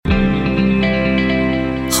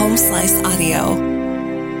Home Slice Audio.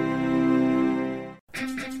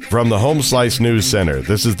 From the Home Slice News Center,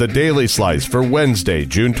 this is the Daily Slice for Wednesday,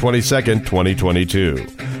 June 22nd, 2022.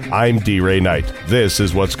 I'm D. Ray Knight. This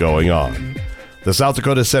is what's going on. The South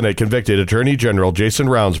Dakota Senate convicted Attorney General Jason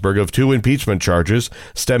Ravnsborg of 2 impeachment charges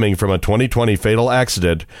stemming from a 2020 fatal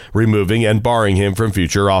accident, removing and barring him from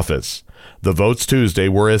future office. The votes Tuesday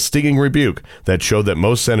were a stinging rebuke that showed that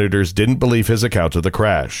most senators didn't believe his account of the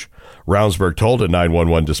crash. Ravnsborg told a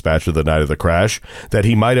 911 dispatcher the night of the crash that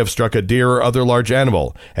he might have struck a deer or other large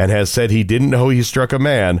animal, and has said he didn't know he struck a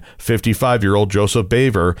man, 55-year-old Joseph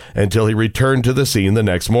Baver, until he returned to the scene the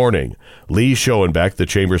next morning. Lee Schoenbeck, the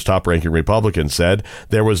chamber's top-ranking Republican, said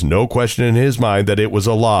there was no question in his mind that it was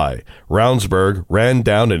a lie. Ravnsborg ran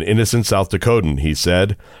down an innocent South Dakotan, he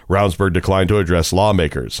said. Ravnsborg declined to address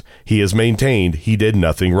lawmakers. He has maintained he did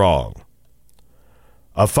nothing wrong.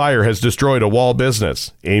 A fire has destroyed a Wall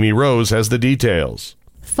business. Amy Rose has the details.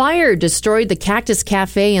 Fire destroyed the Cactus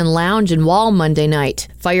Cafe and Lounge in Wall Monday night.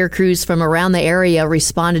 Fire crews from around the area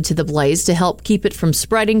responded to the blaze to help keep it from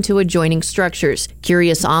spreading to adjoining structures.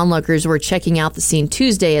 Curious onlookers were checking out the scene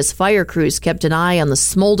Tuesday as fire crews kept an eye on the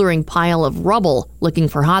smoldering pile of rubble, looking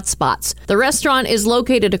for hot spots. The restaurant is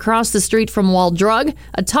located across the street from Wall Drug,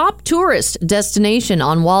 a top tourist destination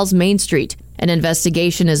on Wall's Main Street. An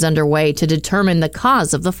investigation is underway to determine the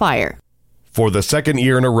cause of the fire. For the second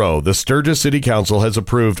year in a row, the Sturgis City Council has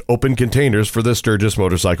approved open containers for the Sturgis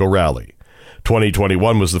Motorcycle Rally.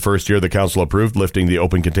 2021 was the first year the council approved lifting the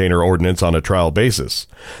open container ordinance on a trial basis.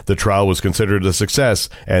 The trial was considered a success,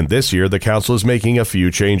 and this year the council is making a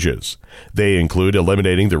few changes. They include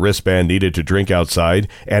eliminating the wristband needed to drink outside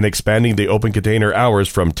and expanding the open container hours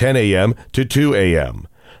from 10 a.m. to 2 a.m.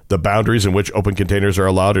 The boundaries in which open containers are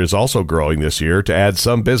allowed is also growing this year to add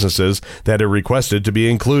some businesses that are requested to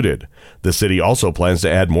be included. The city also plans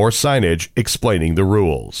to add more signage explaining the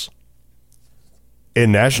rules.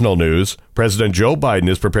 In national news, President Joe Biden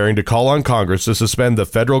is preparing to call on Congress to suspend the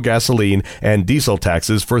federal gasoline and diesel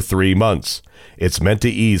taxes for 3 months. It's meant to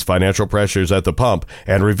ease financial pressures at the pump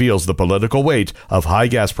and reveals the political weight of high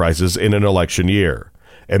gas prices in an election year.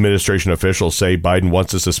 Administration officials say Biden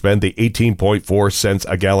wants to suspend the 18.4 cents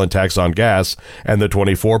a gallon tax on gas and the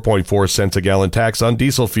 24.4 cents a gallon tax on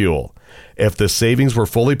diesel fuel. If the savings were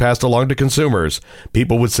fully passed along to consumers,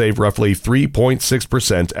 people would save roughly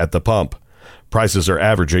 3.6% at the pump. Prices are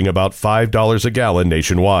averaging about $5 a gallon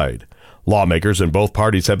nationwide. Lawmakers in both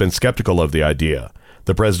parties have been skeptical of the idea.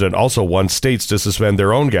 The president also wants states to suspend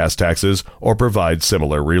their own gas taxes or provide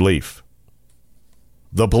similar relief.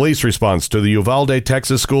 The police response to the Uvalde,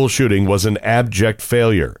 Texas school shooting was an abject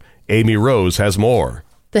failure. Amy Rose has more.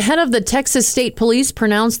 The head of the Texas State Police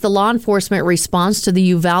pronounced the law enforcement response to the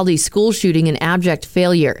Uvalde school shooting an abject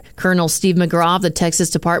failure. Colonel Steve McGraw of the Texas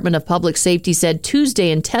Department of Public Safety said Tuesday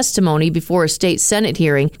in testimony before a state Senate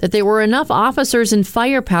hearing that there were enough officers and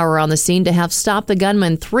firepower on the scene to have stopped the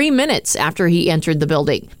gunman 3 minutes after he entered the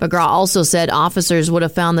building. McGraw also said officers would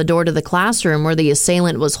have found the door to the classroom where the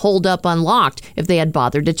assailant was holed up unlocked if they had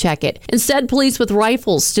bothered to check it. Instead, police with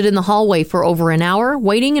rifles stood in the hallway for over an hour,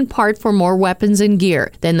 waiting in part for more weapons and gear.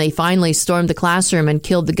 Then they finally stormed the classroom and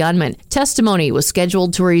killed the gunman. Testimony was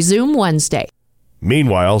scheduled to resume Wednesday.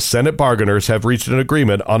 Meanwhile, Senate bargainers have reached an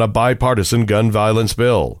agreement on a bipartisan gun violence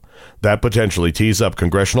bill. That potentially tees up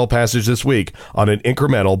congressional passage this week on an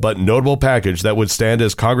incremental but notable package that would stand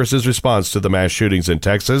as Congress's response to the mass shootings in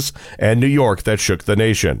Texas and New York that shook the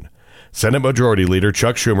nation. Senate Majority Leader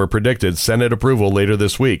Chuck Schumer predicted Senate approval later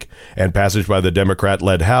this week, and passage by the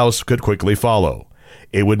Democrat-led House could quickly follow.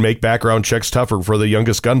 It would make background checks tougher for the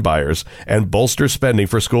youngest gun buyers and bolster spending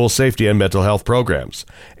for school safety and mental health programs,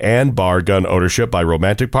 and bar gun ownership by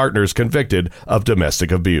romantic partners convicted of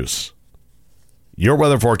domestic abuse. Your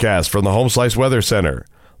weather forecast from the Home Slice Weather Center.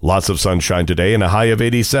 Lots of sunshine today and a high of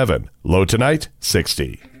 87. Low tonight,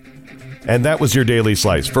 60. And that was your Daily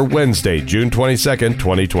Slice for Wednesday, June 22nd,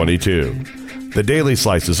 2022. The Daily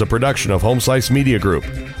Slice is a production of Home Slice Media Group,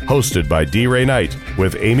 hosted by D. Ray Knight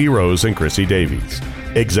with Amy Rose and Chrissy Davies.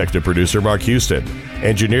 Executive producer Mark Houston.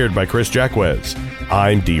 Engineered by Chris Jacquez.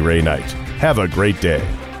 I'm D. Ray Knight. Have a great day.